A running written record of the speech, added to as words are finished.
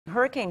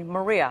Hurricane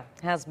Maria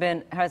has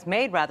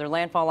made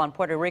landfall on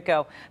Puerto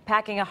Rico,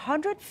 packing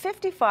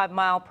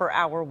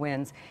 155-mile-per-hour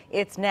winds.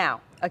 It's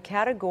now a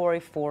Category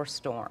 4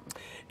 storm.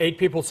 8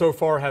 people so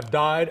far have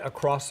died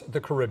across the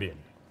Caribbean.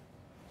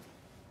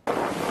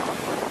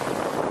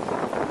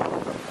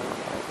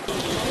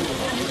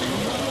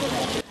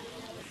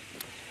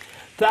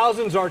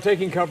 Thousands are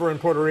taking cover in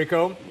Puerto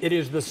Rico. It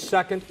is the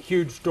second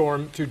huge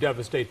storm to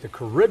devastate the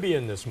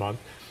Caribbean this month.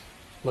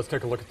 Let's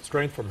take a look at the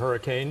strength from the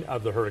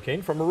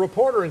hurricane from a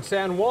reporter in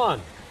San Juan.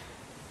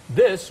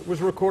 This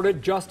was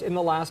recorded just in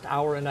the last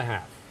hour and a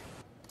half.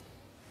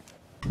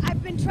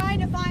 I've been trying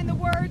to find the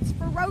words.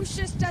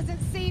 Ferocious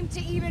doesn't seem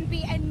to even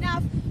be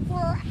enough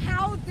for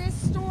how this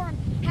storm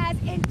has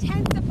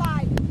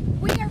intensified.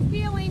 We are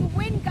feeling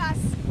wind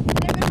gusts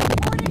that have been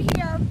reported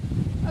here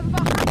of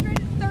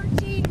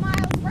 113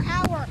 miles per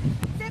hour.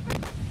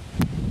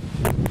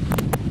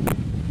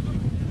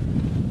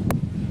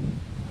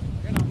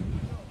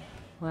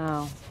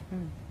 Wow.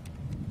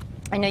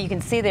 I know you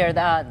can see there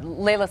that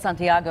Layla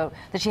Santiago,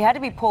 that she had to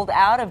be pulled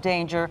out of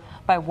danger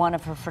by one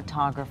of her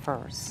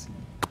photographers.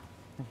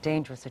 A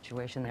dangerous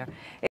situation there.